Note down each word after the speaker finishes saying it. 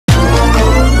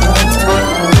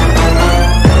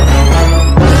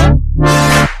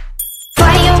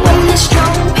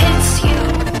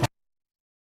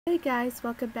guys,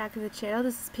 welcome back to the channel.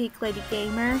 This is Peak Lady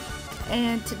Gamer,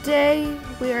 and today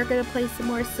we are going to play some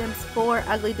more Sims 4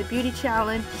 Ugly the Beauty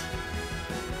Challenge.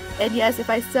 And yes, if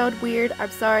I sound weird,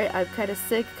 I'm sorry. I'm kind of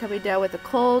sick, coming down with a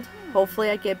cold.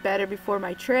 Hopefully I get better before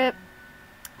my trip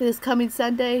this coming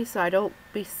Sunday, so I don't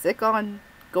be sick on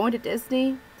going to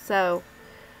Disney. So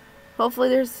hopefully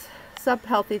there's some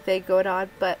healthy thing going on.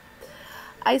 But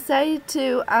I decided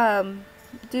to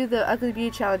do the Ugly Beauty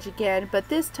Challenge again, but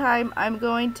this time I'm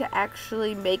going to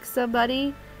actually make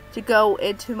somebody to go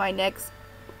into my next,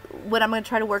 what I'm going to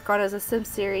try to work on as a Sim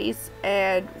series,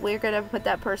 and we're going to put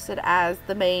that person as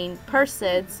the main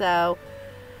person, so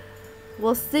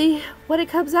we'll see what it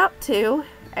comes out to.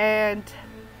 And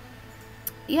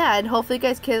yeah, and hopefully you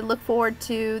guys can look forward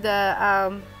to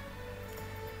the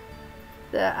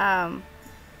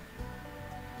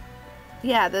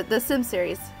Sim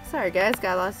series. Sorry guys,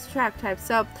 got lost track time.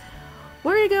 So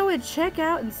we're gonna go and check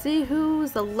out and see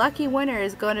who's the lucky winner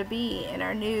is gonna be in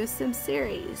our new Sim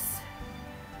series.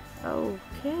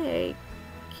 Okay,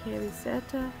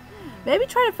 Camiseta. Maybe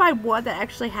try to find one that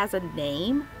actually has a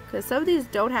name, because some of these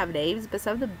don't have names, but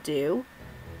some of them do.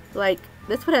 Like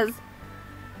this one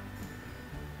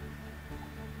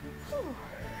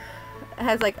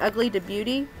has like Ugly to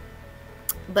Beauty,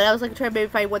 but I was like trying to maybe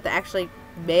find one that actually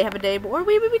may have a name, or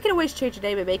we can always change the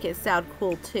name and make it sound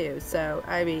cool too. So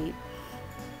I mean,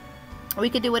 we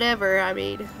can do whatever. I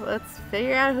mean, let's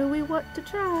figure out who we want to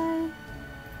try.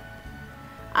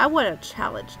 I want a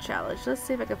challenge. Let's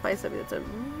see if I can find something that's a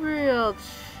real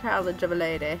challenge of a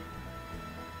lady.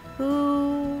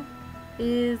 Who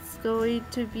is going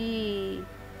to be?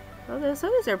 Oh, some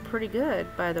of these are pretty good,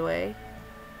 by the way.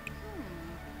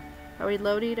 Are we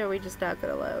loading, or are we just not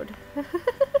gonna load?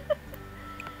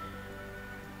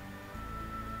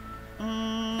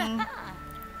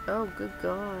 Oh, good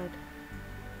God.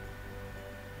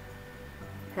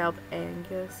 Help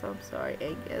Angus. I'm sorry,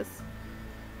 Angus.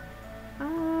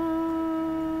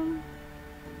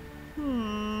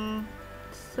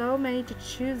 So many to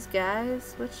choose,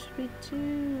 guys. What should we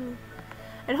do?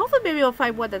 And hopefully maybe we'll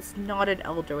find one that's not an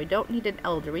elder. We don't need an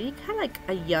elder. We need kind of like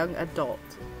a young adult.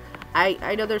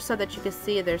 I know there's some that you can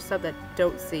see and there's some that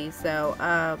don't see. So,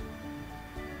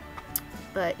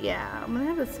 but yeah, I'm gonna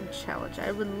have some challenge.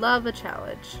 I would love a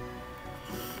challenge.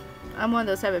 I'm one of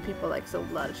those type of people that likes a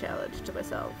lot of challenge to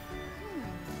myself.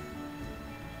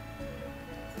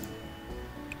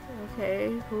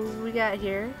 Okay, who we got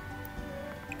here?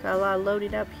 Got a lot of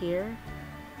loading up here.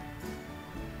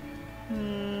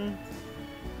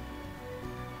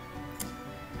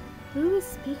 Who is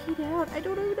speaking out? I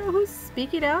don't even know who's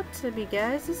speaking out to me,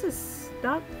 guys. This is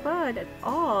not fun at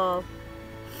all.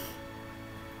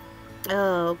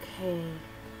 Okay.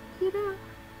 You know,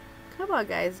 come on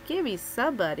guys, give me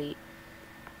somebody.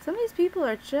 Some of these people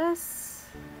are just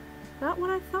not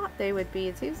what I thought they would be.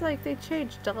 It seems like they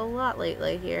changed a lot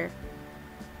lately here.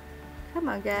 Come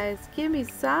on guys, give me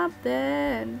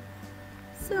something.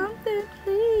 Something,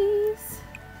 please.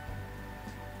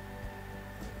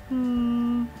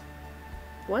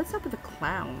 What's up with the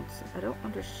clowns? I don't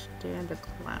understand the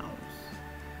clowns.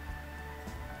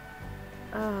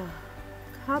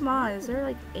 Come on, is there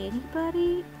like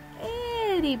anybody?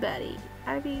 Anybody?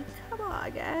 I mean, come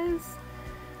on guys.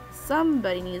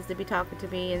 Somebody needs to be talking to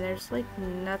me, and there's like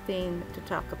nothing to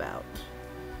talk about.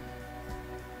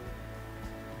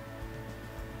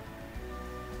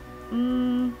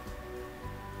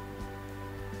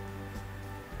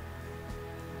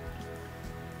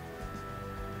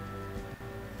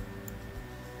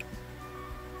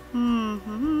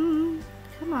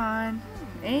 Come on.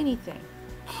 Anything.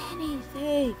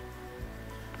 Anything.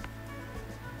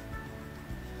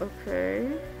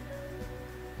 Okay.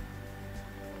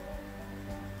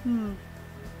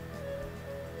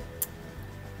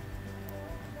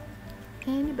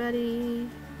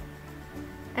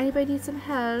 Anybody need some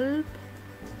help?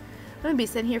 I'm gonna be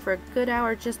sitting here for a good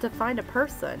hour just to find a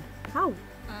person. Oh,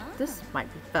 this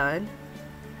might be fun.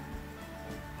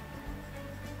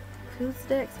 Who's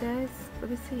next, guys? Let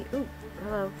me see. Ooh,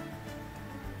 hello.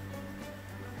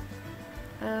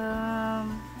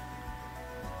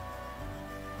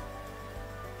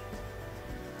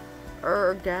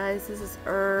 Urgh, guys, this is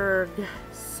urgh.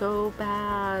 So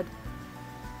bad.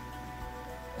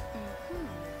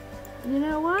 You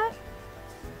know what?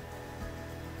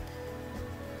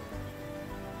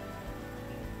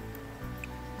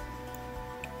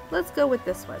 Let's go with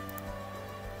this one.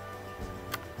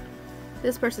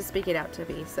 This person's speaking out to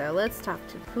me, so let's talk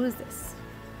to him. Who is this?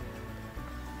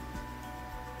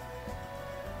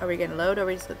 Are we gonna load, or are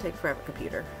we just gonna take forever,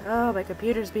 computer? Oh, my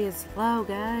computer's being slow,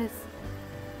 guys.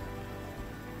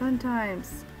 Fun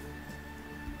times.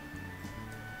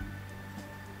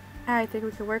 I think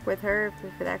we can work with her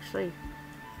if it actually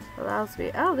allows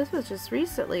me. Oh, this was just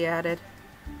recently added.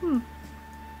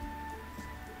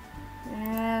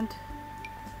 And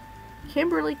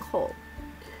Kimberly Cole.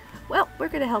 Well, we're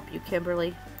gonna help you,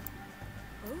 Kimberly.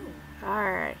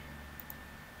 Alright.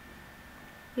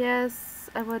 Yes,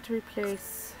 I want to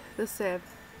replace the sim.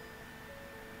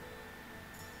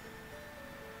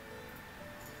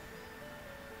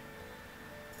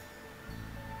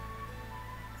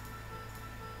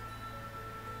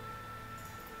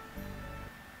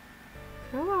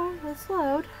 Come on, let's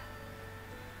load.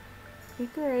 Be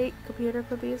great. Computer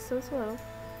could be so slow.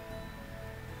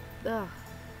 Ugh.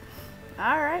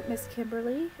 Alright, Miss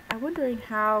Kimberly. I'm wondering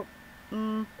how...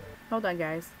 hold on,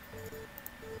 guys.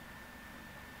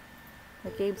 The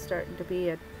game's starting to be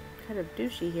a kind of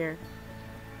douchey here.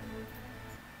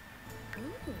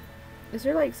 Ooh. Is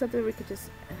there like something we could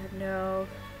just... no.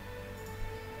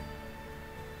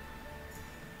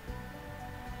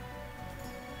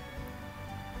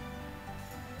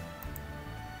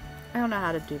 I don't know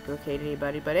how to duplicate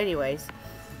anybody, but anyways.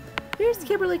 Here's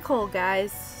Kimberly Cole,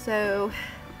 guys. So,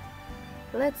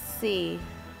 let's see.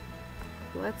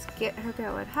 Let's get her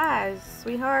going. Hi,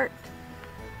 sweetheart.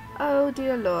 Oh,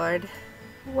 dear Lord.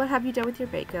 What have you done with your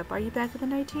makeup? Are you back in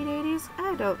the 1980s?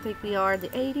 I don't think we are in the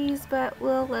 80s, but,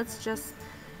 well, let's just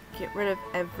get rid of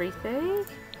everything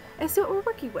and see what we're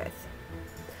working with.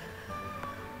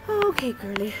 Okay,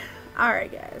 girly.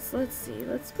 Alright, guys. Let's see.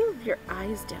 Let's move your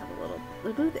eyes down a little.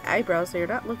 Let's move the eyebrows so you're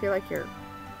not looking like you're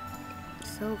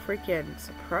so freaking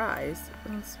surprised.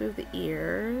 Let's move the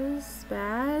ears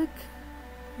back.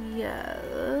 Yeah.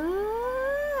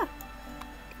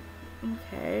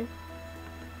 Okay.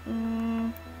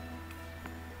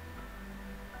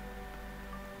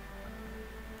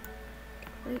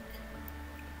 Like,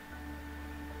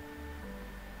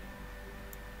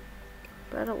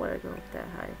 but I don't want to go up that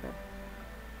high, but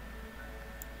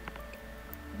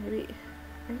maybe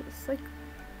it's like,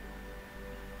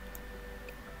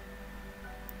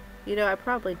 you know, I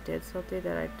probably did something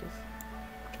that I just,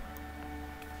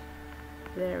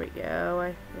 there we go.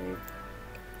 I think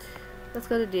let's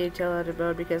go to detail edit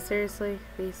mode because seriously,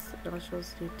 these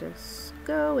nostrils need to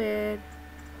go in.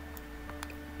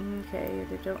 Okay,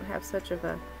 they don't have such of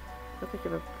a, look like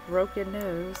a broken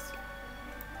nose.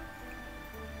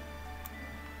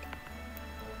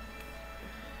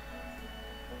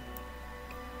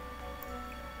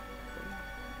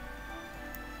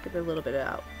 Give it a little bit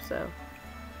out, so.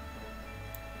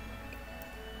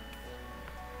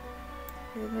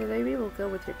 And then maybe we'll go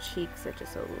with your cheeks at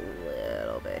just a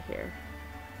little bit here.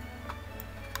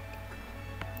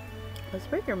 Let's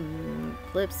break your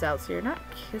lips out so you're not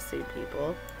kissing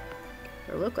people.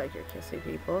 Or look like you're kissing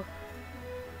people.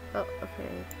 Oh,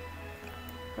 okay.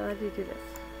 How do you do this?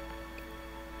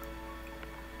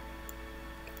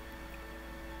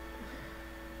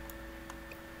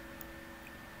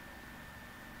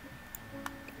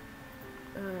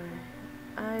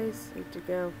 Eyes need to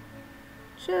go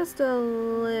just a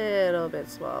little bit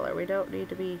smaller. We don't need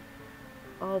to be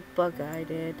all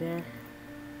bug-eyed in there.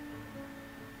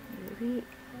 Maybe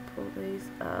pull these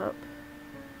up.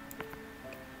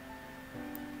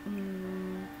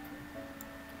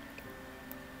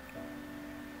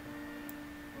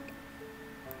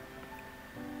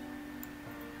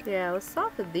 Yeah, let's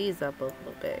soften these up a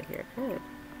little bit here. Good.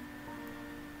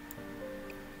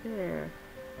 There.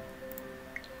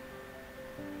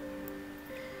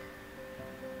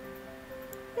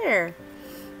 There.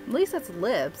 At least that's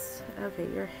lips. Okay,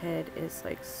 your head is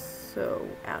like so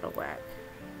out of whack.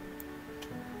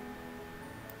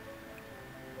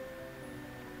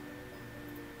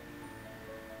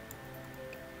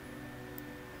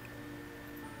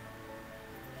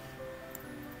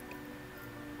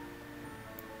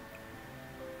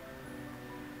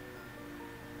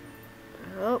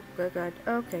 Oh, good God.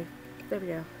 Okay, there we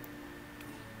go.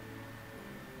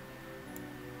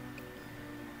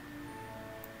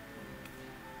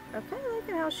 I'm kind of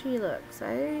liking how she looks.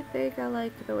 I think I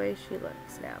like the way she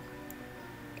looks now.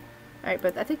 Alright,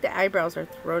 but I think the eyebrows are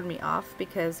throwing me off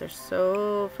because they're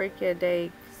so freaking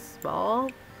dang small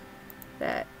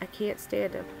that I can't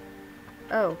stand them.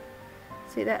 Oh,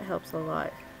 see, that helps a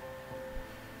lot.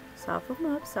 Soften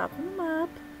them up, soften them up.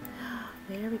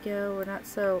 There we go. We're not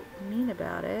so mean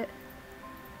about it.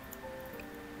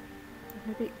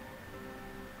 Maybe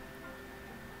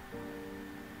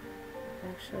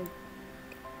actually.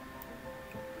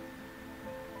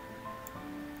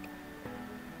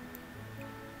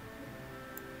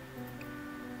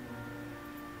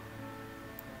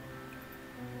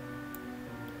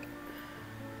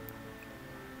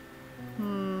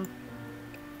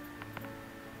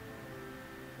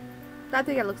 I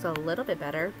think it looks a little bit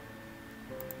better.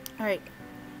 Alright.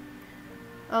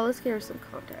 Oh, let's get her some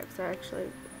contacts, actually.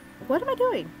 What am I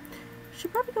doing?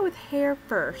 Should probably go with hair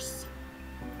first.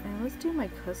 And let's do my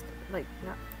custom, like,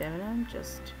 not feminine,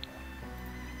 just...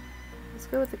 Let's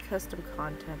go with the custom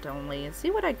content only and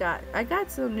see what I got. I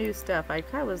got some new stuff. I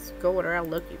kind of was going around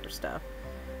looking for stuff.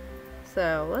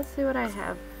 So, let's see what I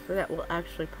have that will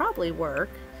actually probably work.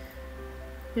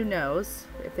 Who knows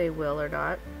if they will or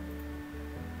not.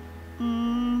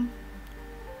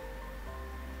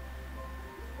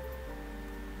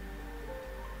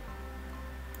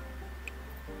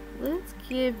 Let's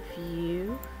give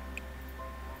you...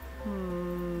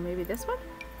 maybe this one?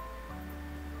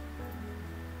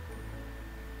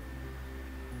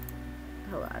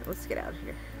 Hold on, let's get out of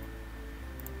here.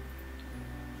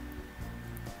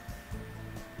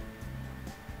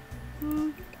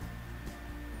 You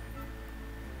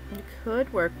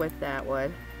could work with that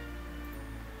one.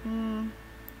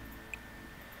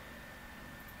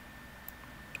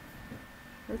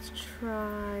 Let's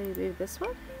try maybe this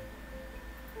one?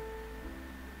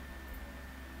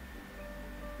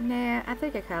 Nah, I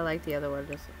think I kind of like the other one.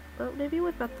 Just, well, maybe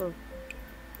what about the...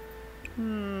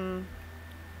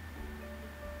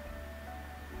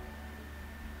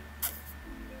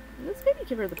 Let's maybe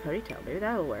give her the ponytail. Maybe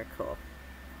that'll work. Cool.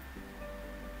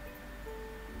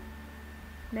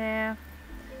 Nah.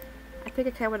 I think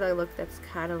I kind of want to look that's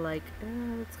kind of like...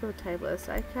 let's go timeless.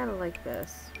 I kind of like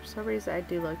this. For some reason, I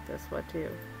do like this one too.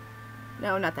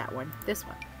 No, not that one. This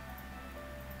one.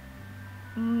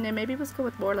 And maybe let's go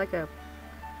with more like a...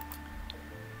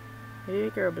 Maybe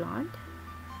make her a blonde?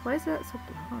 Why is that so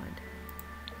blonde?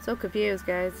 So confused,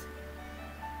 guys.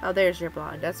 Oh, there's your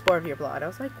blonde. That's more of your blonde. I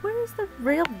was like, where is the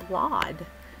real blonde?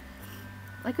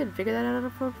 I couldn't figure that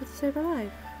out for to save my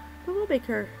life. But we'll make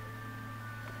her...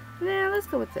 Nah, let's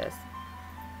go with this.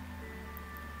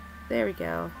 There we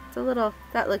go. It's a little...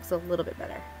 That looks a little bit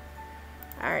better.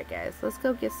 Alright, guys. Let's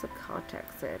go get some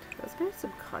contacts in. Let's get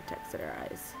some contacts in our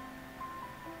eyes.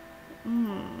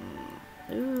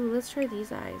 Ooh, let's try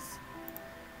these eyes.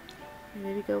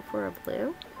 Maybe go for a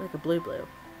blue? Like a blue.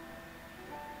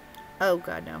 Oh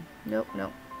god, no. Nope,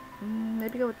 nope.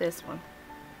 Maybe go with this one.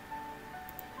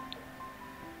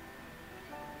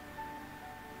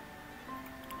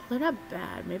 They're not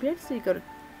bad. Maybe I just need to go to...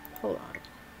 Hold on.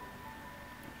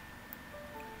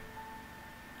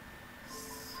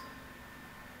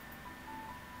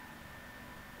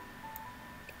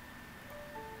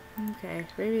 Okay,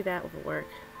 maybe that will work.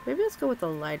 Maybe let's go with the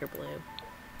lighter blue.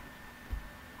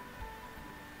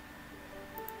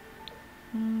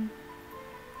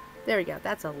 There we go.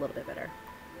 That's a little bit better.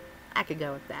 I could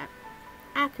go with that.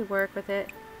 I could work with it.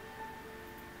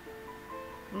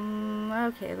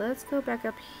 Okay, let's go back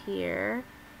up here.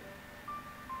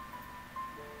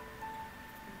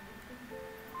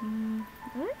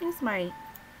 Where is my...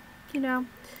 You know,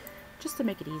 just to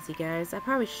make it easy, guys, I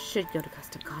probably should go to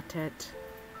custom content.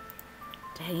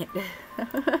 Dang it.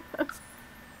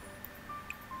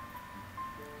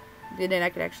 And then I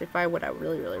could actually find what I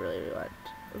really want.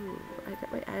 Ooh, I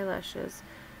got my eyelashes.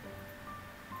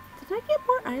 Did I get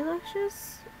more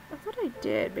eyelashes? I thought I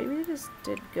did. Maybe I just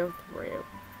didn't go through.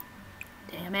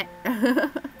 Damn it.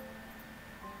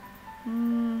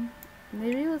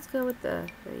 Maybe let's go with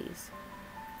these.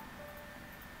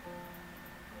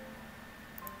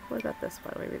 What about this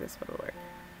one? Maybe this one will work.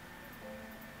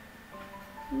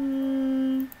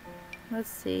 Let's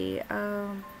see.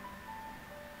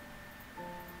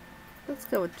 Let's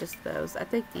go with just those. I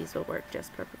think these will work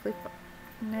just perfectly fine.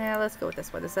 Nah, let's go with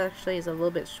this one. This actually is a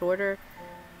little bit shorter.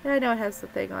 And I know it has the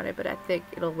thing on it, but I think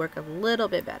it'll work a little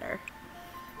bit better.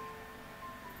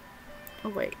 Oh,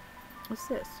 wait. What's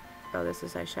this? Oh, this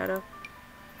is eyeshadow.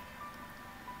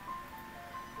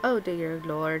 Oh, dear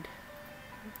Lord.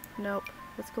 Nope.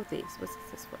 Let's go with these. What's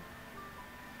this one?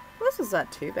 Well, this is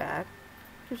not too bad.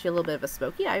 Gives you a little bit of a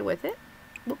smoky eye with it.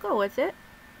 We'll go with it.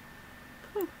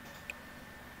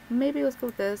 Maybe let's go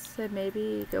with this, and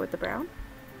maybe go with the brown.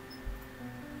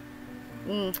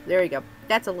 There we go.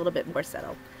 That's a little bit more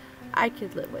settled. I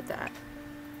could live with that.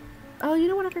 Oh, you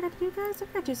know what I forgot to do, guys? I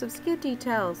forgot to do some skin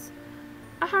details.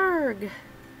 Arrgh!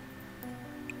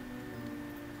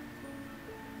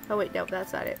 Oh, wait, no,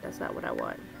 that's not it. That's not what I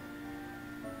want.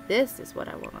 This is what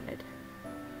I wanted.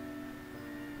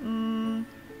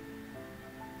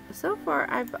 So far,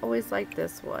 I've always liked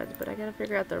this one, but I gotta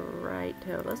figure out the right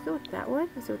tone. Let's go with that one.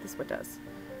 Let's see what this one does.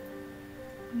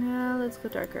 No, let's go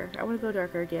darker. I want to go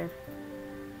darker again.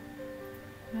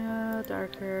 No,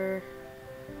 darker.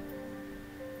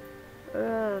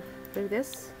 Maybe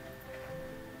this?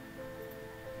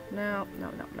 No.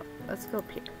 Let's go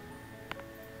up here.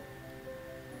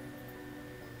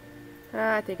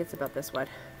 I think it's about this one.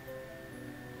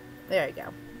 There you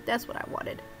go. That's what I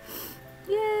wanted.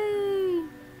 Yay!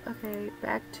 Okay,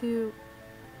 back to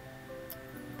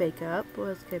makeup.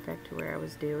 Let's get back to where I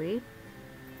was doing.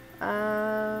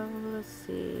 Let's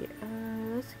see.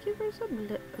 Let's give her some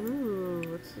lip. Ooh,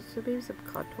 let's maybe some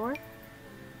contour.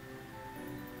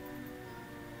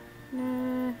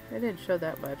 Nah, it didn't show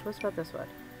that much. What's about this one?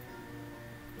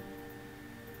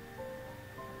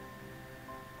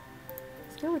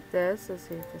 Let's go with this. Let's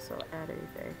see if this will add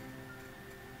anything.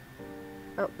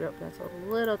 Oh, nope, that's a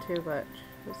little too much.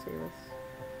 Let's see what's...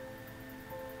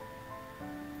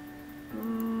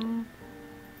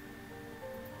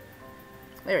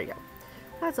 There we go.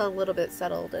 That's a little bit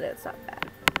settled and it's not bad.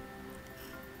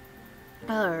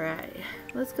 Alright,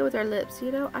 let's go with our lips.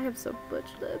 You know, I have so much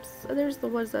lips. And there's the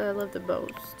ones that I love the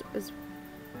most. Is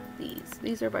these.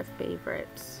 These are my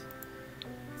favorites.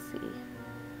 Let's see.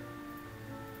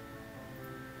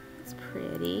 It's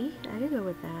pretty. I can go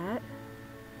with that.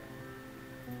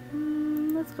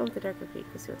 Let's go with the darker pink.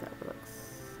 Let's see what that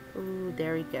looks. Ooh,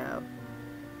 there we go.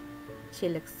 She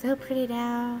looks so pretty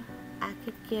now. I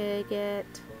could gig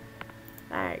it.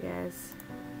 Alright, guys.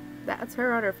 That's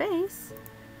her on her face.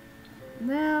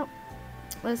 Now,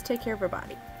 let's take care of her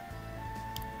body.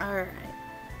 Alright.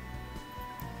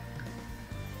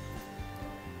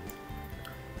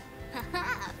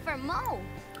 Haha, for Mo.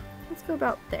 Let's go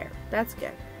about there. That's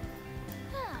good.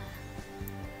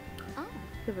 Oh.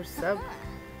 Give her some.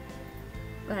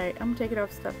 Alright, I'm taking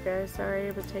off stuff, guys. Sorry,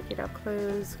 I'm taking out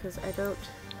clothes because I don't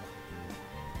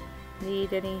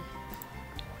need any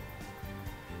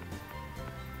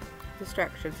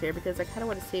distractions here because I kind of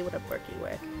want to see what I'm working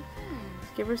with.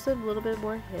 Let's give her some little bit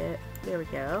more hit. There we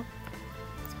go.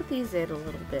 Let's put these in a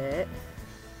little bit.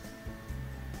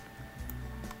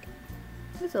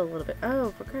 Just a little bit.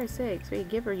 Oh, for Christ's sakes, we can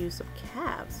give her you some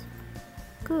calves.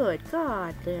 Good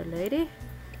God, little lady.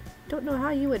 Don't know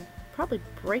how you would probably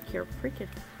break your freaking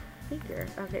finger.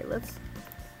 Okay, let's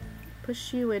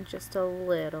push you in just a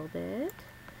little bit.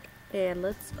 And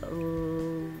let's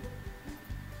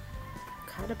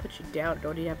kind of put you down.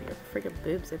 Don't you have your freaking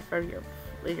boobs in front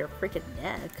of your freaking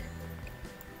neck?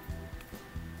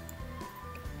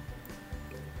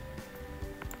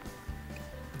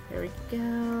 There we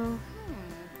go.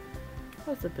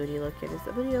 How's the booty looking? Is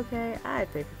the booty okay? I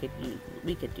think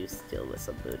we could do still with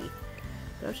some booty.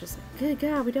 But I was just like, good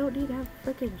God, we don't need to have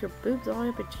freaking your boobs all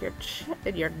up into your chest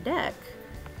and your neck.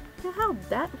 You know how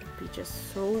that would be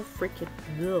just so freaking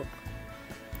milk.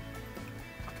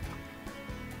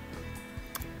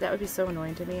 That would be so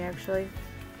annoying to me, actually.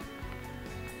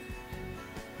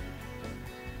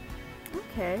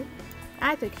 Okay.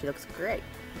 I think she looks great.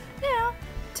 Now,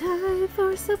 time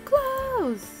for some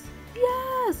clothes!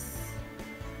 Yes!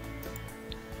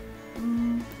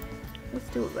 Let's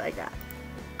do what I got.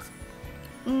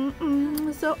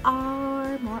 So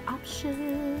are more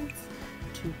options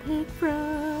to pick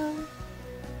from.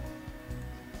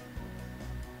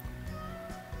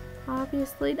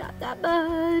 Obviously not that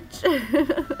much.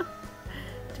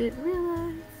 Didn't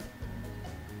realize.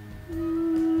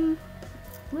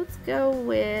 Let's go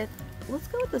with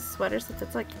the sweater since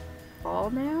it's like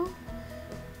fall now.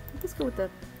 Let's go with the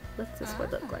what's this one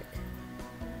look like?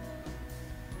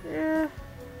 Yeah,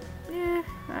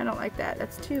 I don't like that.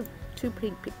 That's too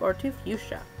pink or too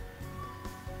fuchsia.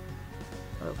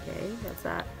 Okay, that's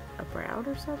that a brown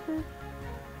or something?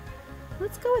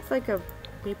 Let's go with like a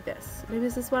maybe this. Maybe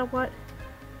is this what I want?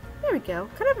 There we go.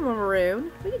 Kind of a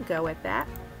maroon. We can go with that.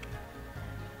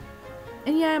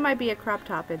 And yeah, it might be a crop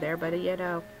top in there, but you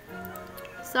know,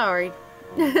 sorry.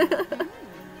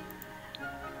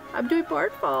 I'm doing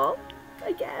barn fall,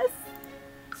 I guess.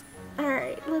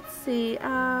 Alright, let's see.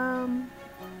 I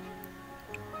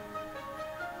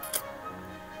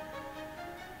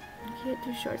can't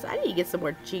do shorts. I need to get some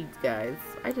more jeans, guys.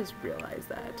 I just realized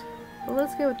that. Well,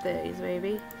 let's go with these,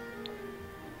 maybe.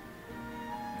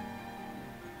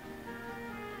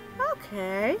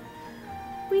 Okay.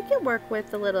 We can work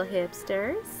with the little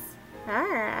hipsters.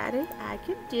 Alrighty. I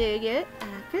can dig it.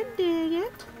 I can dig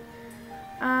it.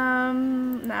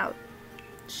 Now,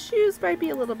 shoes might be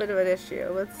a little bit of an issue.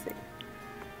 Let's see.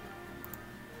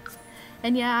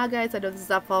 And yeah, guys, I know this is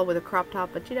not fall with a crop top,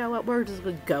 but you know what? We're just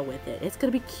gonna go with it. It's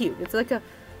gonna be cute. It's like a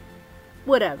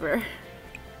whatever.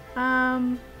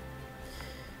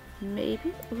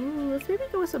 Maybe. Ooh, let's maybe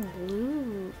go with some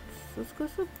boots. Let's go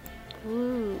with some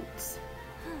boots.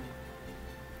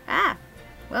 Ah,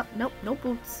 well, nope, no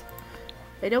boots.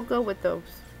 They don't go with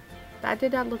those. That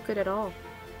did not look good at all.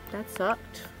 That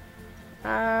sucked.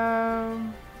 How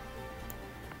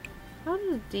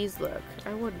do these look?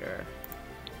 I wonder.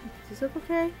 Does this look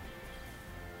okay?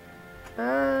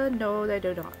 No, they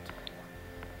do not.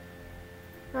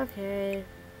 Okay.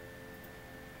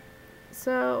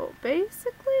 So,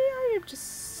 basically, I am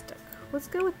just stuck. Let's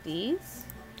go with these.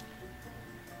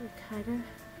 Kinda.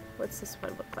 What's this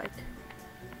one look like?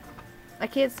 I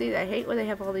can't see that. I hate when they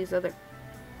have all these other...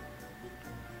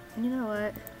 You know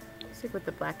what? Stick with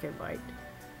the black and white.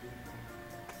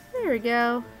 There we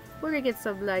go. We're gonna get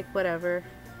some, like, whatever.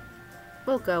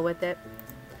 We'll go with it.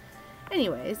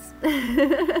 Anyways.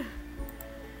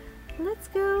 Let's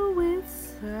go with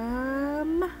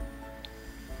some...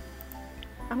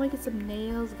 I'm gonna get some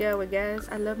nails going, guys.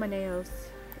 I love my nails.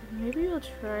 Maybe we'll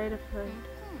try to find...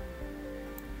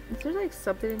 Is there, like,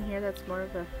 something in here that's more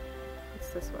of a... What's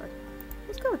this one?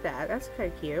 Let's go with that. That's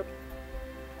kind of cute.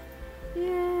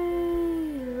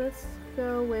 Yay! Let's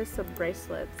go with some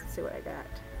bracelets. Let's see what I got.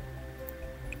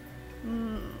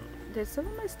 Did some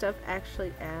of my stuff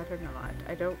actually add or not?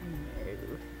 I don't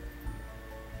know.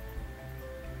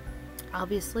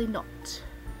 Obviously not.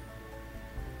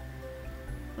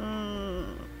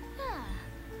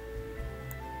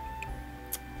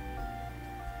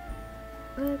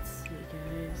 Let's see,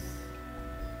 guys.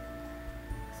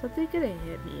 Something gonna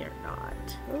hit me or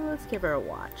not? Well, let's give her a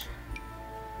watch.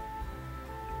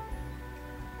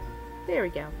 There we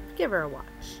go. Give her a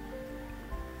watch.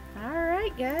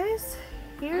 Alright, guys.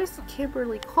 Here's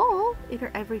Kimberly Cole in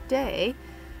her everyday.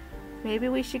 Maybe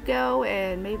we should go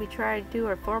and maybe try to do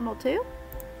her formal too?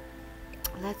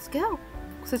 Let's go.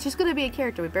 So she's going to be a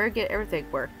character. We better get everything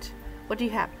worked. What do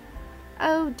you have?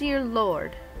 Oh, dear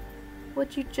Lord.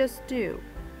 What'd you just do?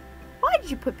 Why did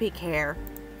you put pink hair?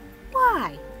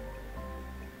 Why?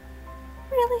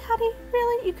 Really, honey?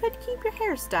 Really? You could keep your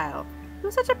hairstyle. It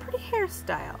was such a pretty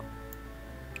hairstyle.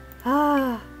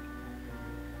 Ah.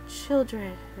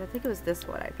 Children. I think it was this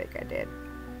one I think I did.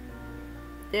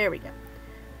 There we go.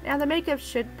 Now the makeup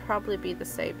should probably be the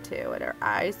same too, and our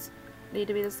eyes need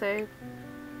to be the same.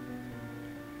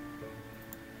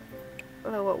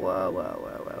 Whoa, whoa, whoa, whoa,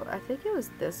 whoa, whoa. I think it was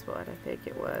this one. I think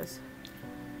it was.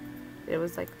 It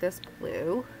was like this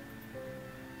blue.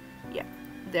 Yeah,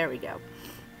 there we go.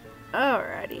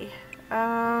 Alrighty.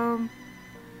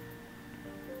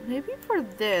 Maybe for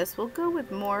this, we'll go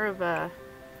with more of a...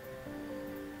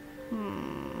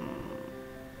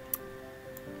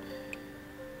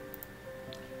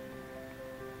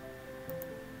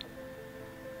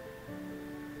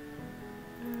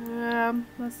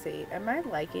 Let's see. Am I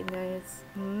liking these?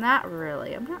 Not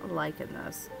really. I'm not liking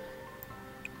this.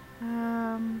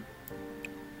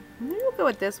 Maybe we'll go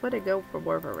with this one and go for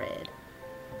more of a red.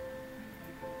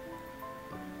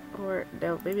 Or,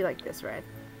 no, maybe like this red.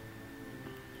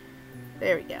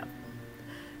 There we go.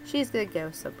 She's gonna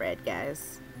go some red,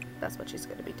 guys. That's what she's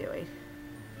gonna be doing.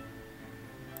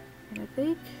 And I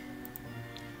think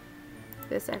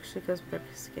this actually goes with her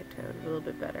skin tone a little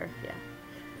bit better. Yeah.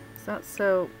 It's not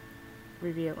so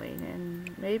revealing.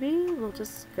 And maybe we'll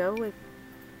just go with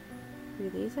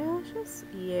these eyelashes.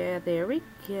 Yeah, there we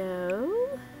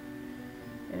go.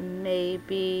 And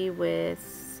maybe with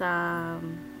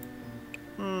some...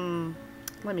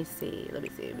 Let me see.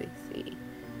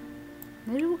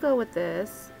 Maybe we'll go with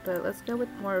this, but let's go with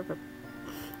more of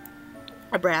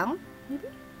a brown, maybe?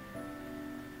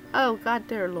 Oh, God,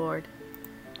 dear Lord.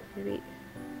 Maybe.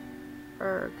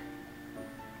 Erg.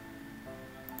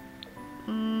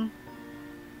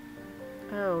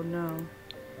 Oh, no.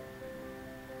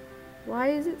 Why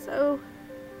is it so...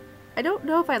 I don't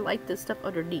know if I like this stuff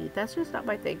underneath. That's just not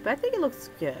my thing, but I think it looks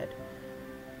good.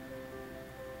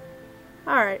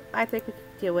 Alright, I think we can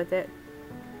deal with it.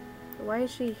 Why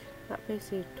is she not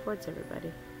facing towards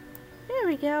everybody? There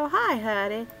we go. Hi,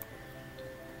 honey.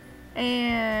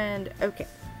 And, okay.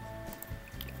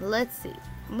 Let's see.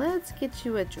 Let's get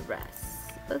you a dress.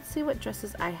 Let's see what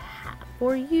dresses I have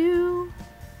for you.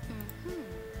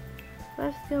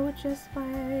 Let's go with just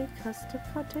my custom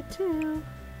content too.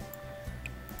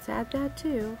 Let's add that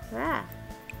too. Ah.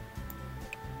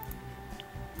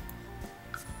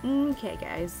 Okay,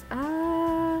 guys.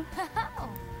 I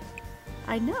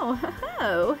know.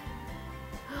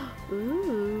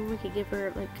 Ooh, we could give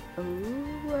her like.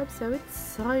 Ooh, I'm so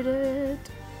excited.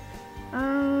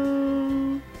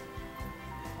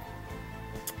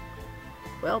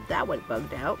 Well, that one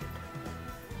bugged out.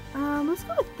 Let's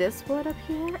go with this one up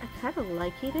here. I kind of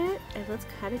liking it, and let's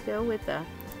kind of go with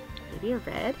maybe a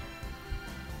red.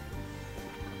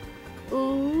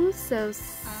 Ooh, so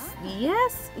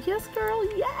yes, girl,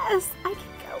 yes. I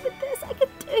can go with this. I can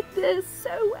dig this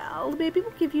so well. Maybe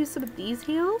we'll give you some of these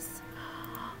heels.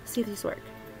 See if these work.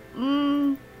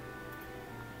 Do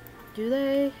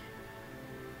they?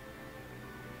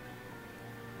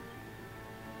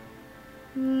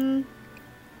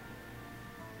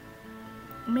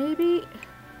 Maybe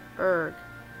Erg.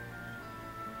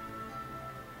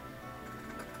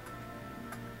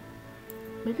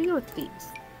 Maybe go with these.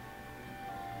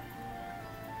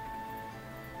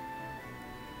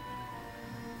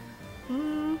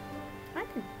 I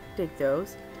could dig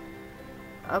those.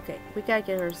 Okay, we gotta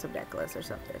get her some necklace or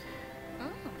something. Oh.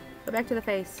 Go back to the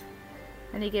face.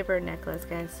 I need to give her a necklace,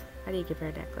 guys. I need to give her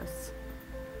a necklace.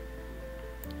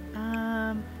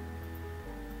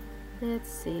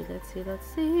 Let's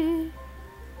see.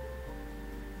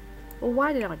 Well,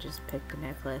 why did I just pick the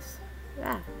necklace?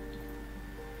 Ah.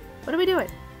 What are we doing?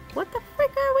 What the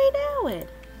frick are we doing?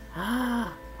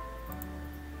 Ah.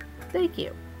 Thank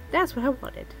you. That's what I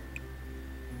wanted.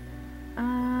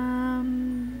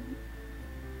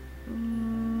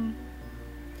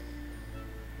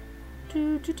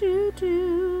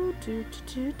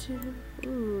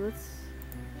 Ooh, let's...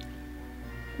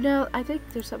 No, I think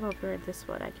there's something over in this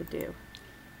one I could do.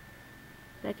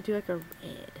 I could do like a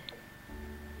red.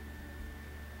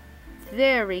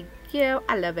 There we go.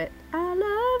 I love it. I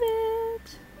love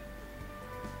it.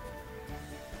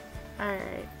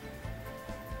 Alright.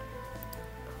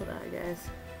 Hold on, guys.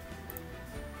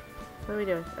 What are we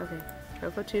doing? Okay.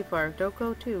 Don't go too far. Don't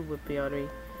go too whippy on me.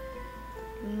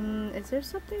 Is there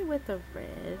something with the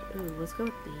red? Ooh, let's go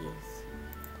with these.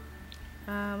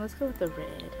 Let's go with the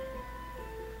red.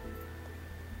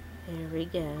 There we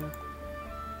go.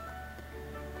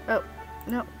 Oh,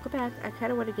 no, go back. I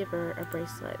kind of want to give her a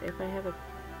bracelet. If I have a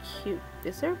cute...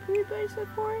 Is there a cute bracelet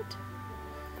for it?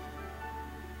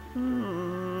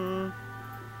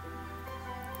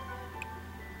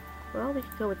 Well, we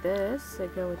could go with this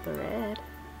and go with the red.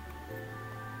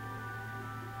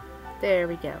 There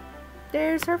we go.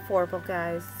 There's her Forble,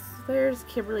 guys. There's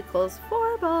Kimberly Cole's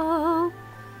Forble.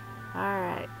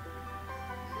 Alright.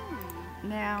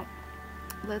 Now,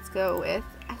 let's go with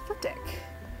athletic.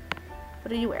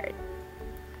 What are you wearing?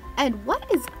 And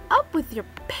what is up with your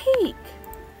pink?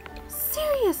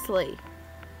 Seriously.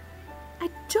 I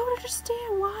don't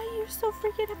understand why you so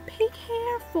freaking have pink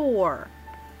hair for.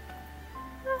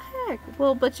 What the heck?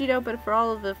 Well, but you know, but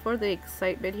for the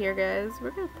excitement here, guys,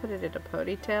 we're going to put it in a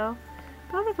ponytail.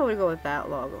 I don't know if I would go with that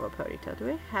long of a ponytail. Do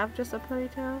we have just a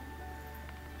ponytail?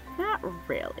 Not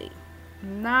really.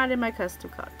 Not in my custom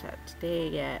content.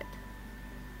 Dang it.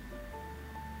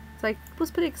 It's like,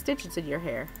 let's put extensions in your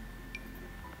hair.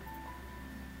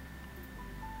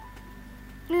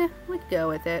 Yeah, we could go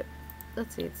with it.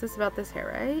 Let's see, it's just about this hair,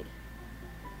 right?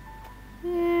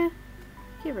 Yeah,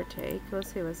 give or take.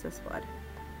 Let's see, what's this one?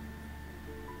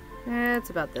 Yeah, it's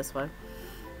about this one.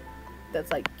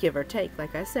 That's like give or take,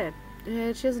 like I said.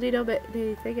 She doesn't need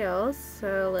anything else,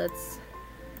 so let's...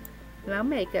 No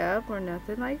makeup or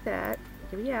nothing like that.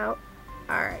 Get me out.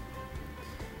 Alright.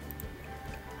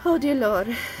 Oh dear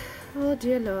lord. Oh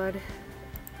dear lord.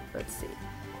 Let's see.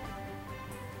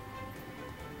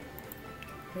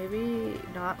 Maybe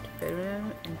not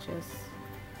feminine and just...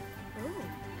 Oh,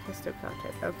 custom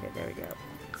content. Okay, there we go.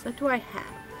 So what do I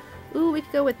have? Ooh, we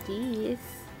could go with these.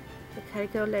 They kind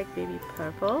of go like baby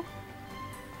purple.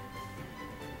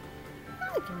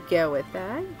 I can go with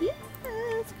that.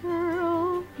 Yes,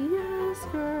 girl. Yes,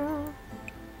 girl.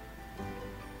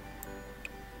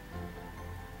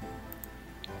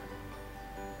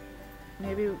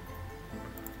 Maybe,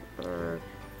 or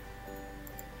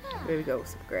maybe go with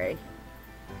some gray.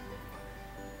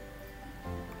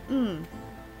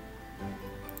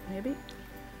 Maybe.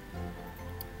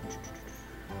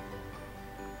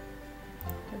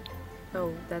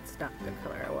 Oh, that's not the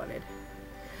color I wanted.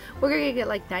 We're gonna get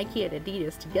like Nike and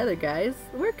Adidas together, guys.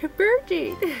 We're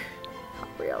converging. Not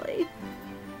really.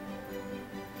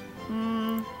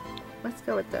 Let's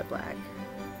go with the black.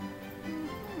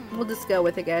 We'll just go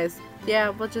with it, guys. Yeah,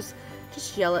 we'll just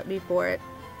yell at me for it.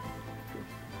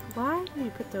 Why do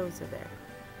you put those in there?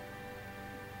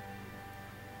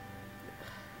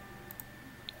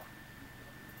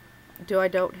 Do I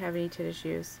don't have any tennis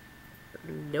shoes?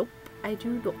 Nope, I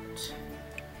do not.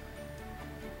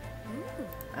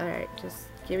 Alright, just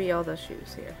give me all those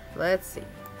shoes here. Let's see.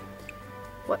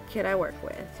 What can I work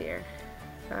with here?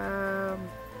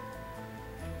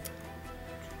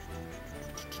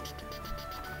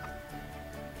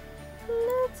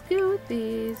 Let's go with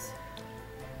these.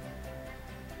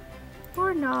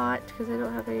 Or not, because I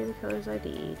don't have any of the colors I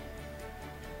need.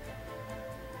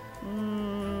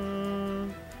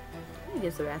 I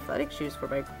need some athletic shoes for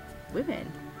my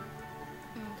women.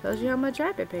 Tells you how much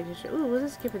I've been paying attention. Ooh,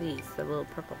 let's just give her these, the little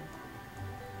purple.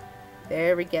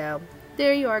 There we go.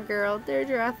 There you are, girl. There's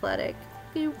your athletic.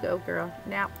 You go, girl.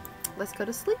 Now, let's go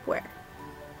to sleepwear.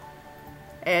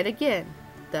 And again,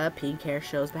 the pink hair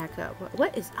shows back up.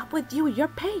 What is up with you and your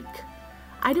pink?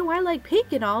 I know I like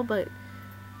pink and all, but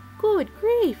good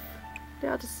grief.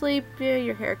 Down to sleep, yeah,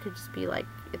 your hair could just be like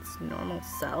its normal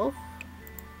self.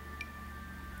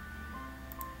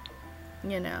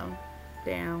 You know,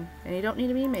 down. And you don't need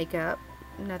any makeup.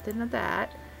 Nothing of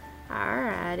that.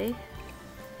 Alrighty.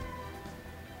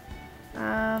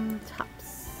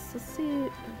 Tops. Let's see.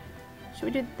 Should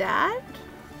we do that?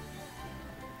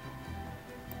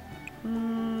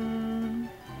 None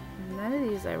of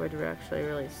these I would actually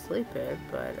really sleep in,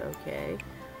 but okay.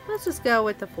 Let's just go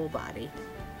with the full body.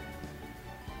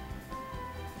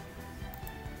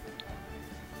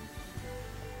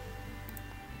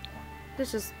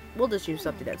 We'll just use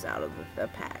something that's out of the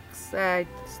packs. I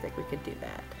just think we could do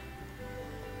that.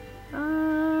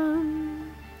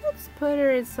 Let's put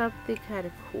her in something kind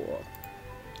of cool.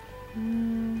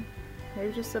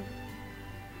 Maybe just some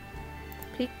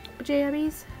pink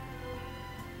jammies.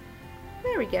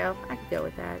 There we go. I could go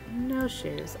with that. No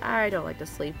shoes. I don't like to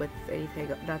sleep with anything,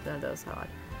 nothing of those on.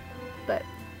 But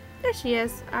there she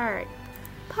is. Alright.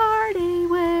 Party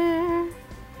wear.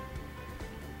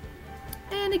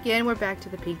 And again, we're back to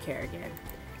the pink hair again.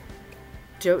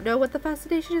 Don't know what the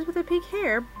fascination is with her pink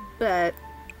hair, but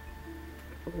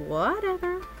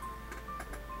whatever.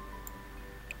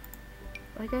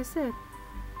 Like I said,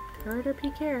 her and her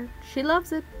pink hair. She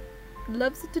loves it.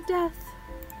 Loves it to death.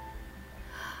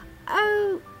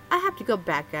 Oh, I have to go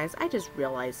back, guys. I just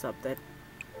realized something.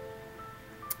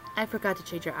 I forgot to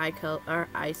change her eye color, or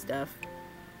eye stuff.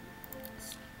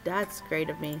 That's great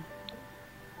of me.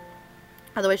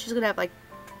 Otherwise, she's gonna have like,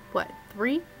 what,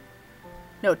 3?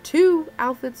 No, 2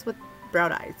 outfits with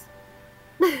brown eyes.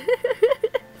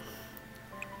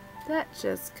 That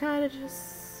just kind of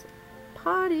just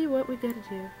party. What we gotta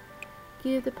do?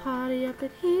 Give the party up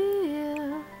in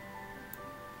here.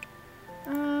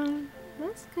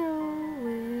 Let's go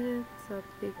with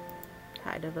something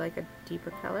kind of like a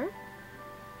deeper color.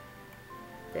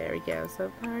 There we go.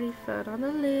 So party fun on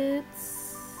the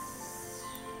lips.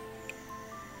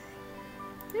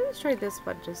 Maybe let's try this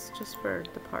one just for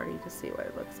the party to see what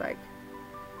it looks like.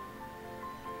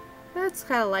 That's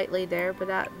kind of lightly there, but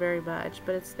not very much,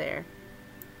 but it's there.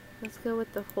 Let's go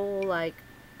with the whole like,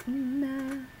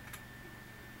 nah.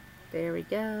 There we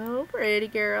go. Pretty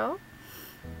girl.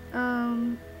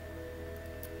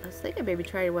 I was thinking maybe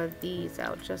try one of these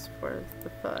out just for the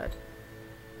fun.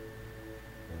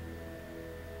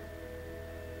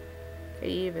 Can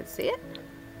you even see it?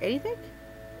 Anything?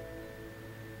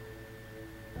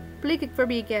 Blink it for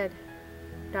me again.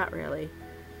 Not really.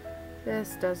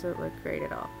 This doesn't look great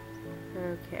at all.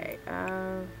 Okay,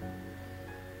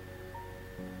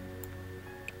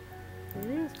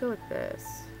 maybe let's go with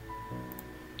this.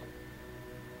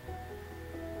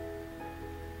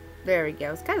 There we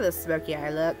go. It's kind of the smoky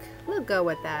eye look. We'll go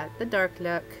with that. The dark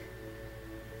look.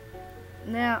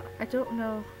 Now, I don't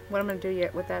know what I'm going to do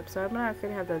yet with that, so I'm not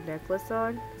going to have the necklace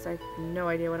on, because I have no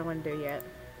idea what I want to do yet.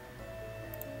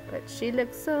 But she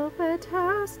looks so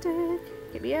fantastic.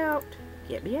 Get me out.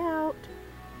 Get me out.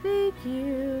 Thank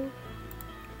you.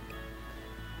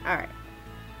 Alright.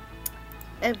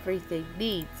 Everything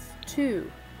needs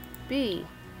to be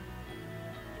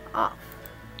off.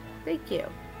 Thank you.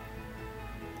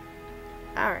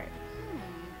 Alright.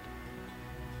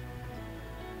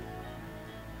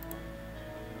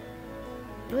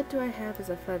 What do I have as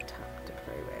a fun top to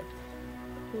play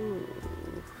with? Ooh.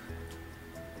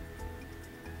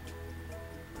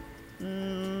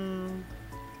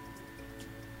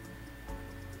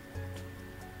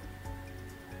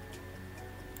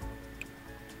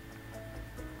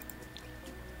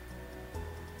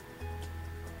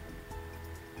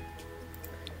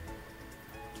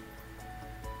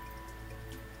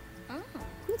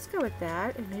 Let's go with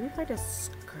that, and maybe find a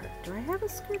skirt. Do I have a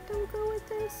skirt that will go with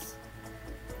this?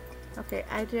 Okay,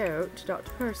 I don't. Not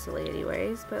personally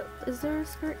anyways, but is there a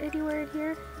skirt anywhere in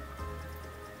here?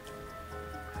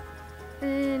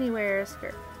 Anywhere a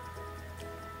skirt.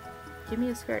 Give me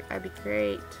a skirt, that'd be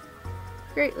great.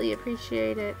 Greatly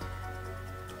appreciate it.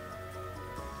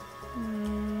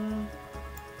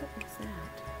 What is that?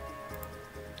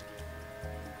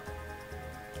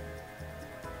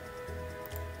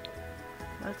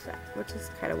 What's that? Which is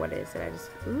kind of what it is that I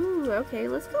just... Ooh, okay,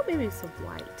 let's go maybe some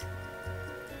white.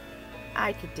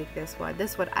 I could dig this one.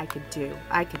 This one I could do.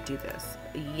 I could do this.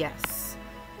 Yes.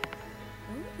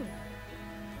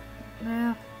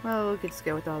 Well, we could just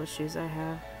go with all the shoes I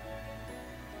have.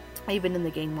 Even in the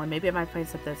game one. Maybe I might find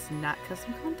something that's not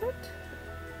custom content.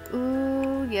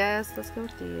 Ooh, yes. Let's go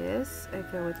with this. I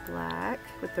go with black.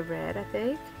 With the red, I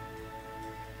think.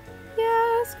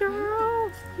 Yes,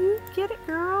 girl. You get it,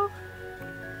 girl.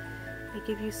 I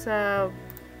give you some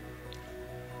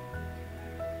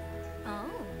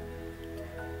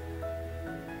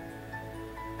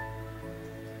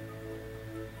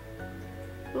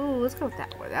Ooh, let's go with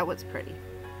that one. That one's pretty.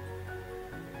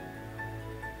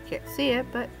 Can't see it,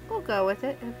 but we'll go with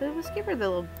it. Let's give her the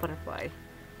little butterfly.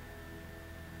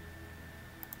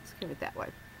 Let's give it that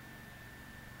one.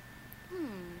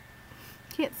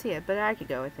 Can't see it, but I could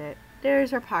go with it.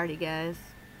 There's our party, guys.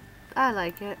 I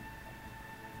like it.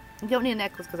 You don't need a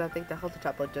necklace because I think the halter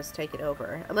top will just take it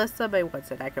over. Unless somebody wants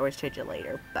it, I can always change it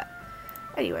later. But,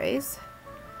 anyways,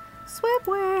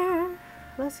 swimwear.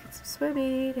 Let's get some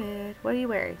swimming. What are you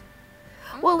wearing?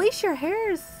 Well, at least your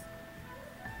hair is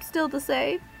still the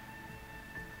same.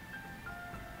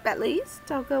 At least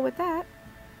I'll go with that.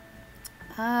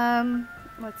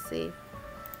 Let's see.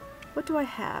 What do I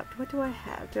have? What do I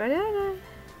have?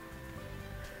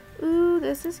 Ooh,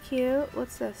 this is cute.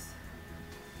 What's this?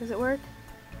 Does it work?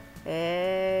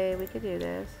 Hey, we could do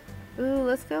this. Ooh,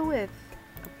 let's go with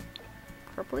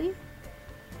purpley.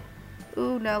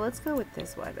 Ooh, no, let's go with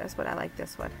this one. That's what I like,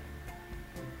 this one.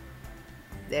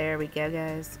 There we go,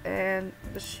 guys. And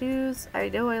the shoes, I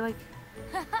know I like.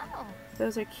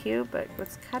 Those are cute, but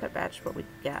let's kind of match what we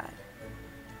got.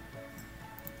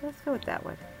 Let's go with that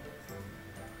one.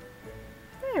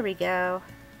 There we go.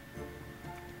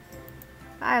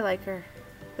 I like her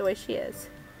the way she is.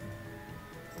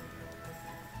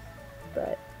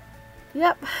 But,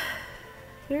 yep.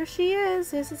 Here she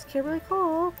is. This is Kimberly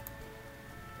Cole.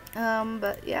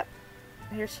 But, yep.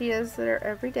 Here she is there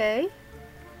every day.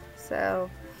 So,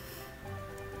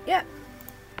 yep.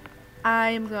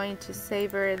 I'm going to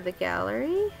save her in the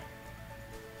gallery.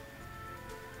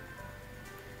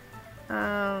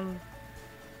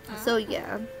 So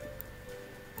yeah.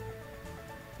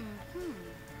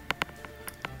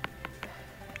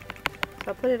 So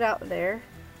I'll put it out there.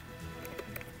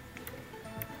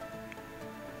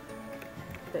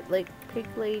 But like Pig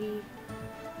Lady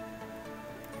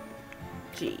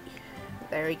G.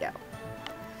 There we go.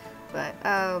 But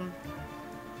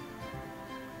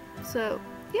so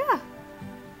yeah.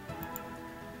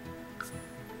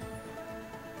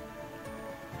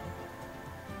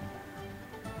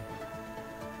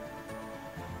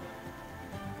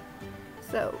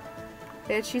 So,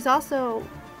 and she's also,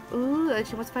 ooh, and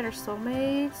she wants to find her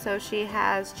soulmate. So she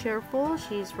has cheerful,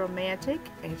 she's romantic,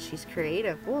 and she's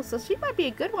creative. Ooh, so she might be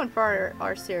a good one for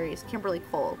our series, Kimberly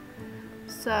Cole.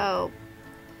 So,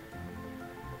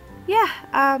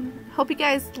 yeah, hope you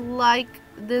guys like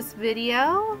this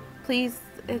video. Please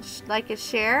like and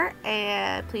share,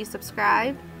 and please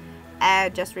subscribe.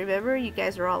 And just remember, you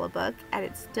guys are all a book, and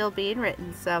it's still being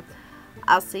written. So,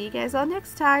 I'll see you guys all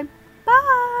next time.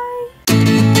 Bye!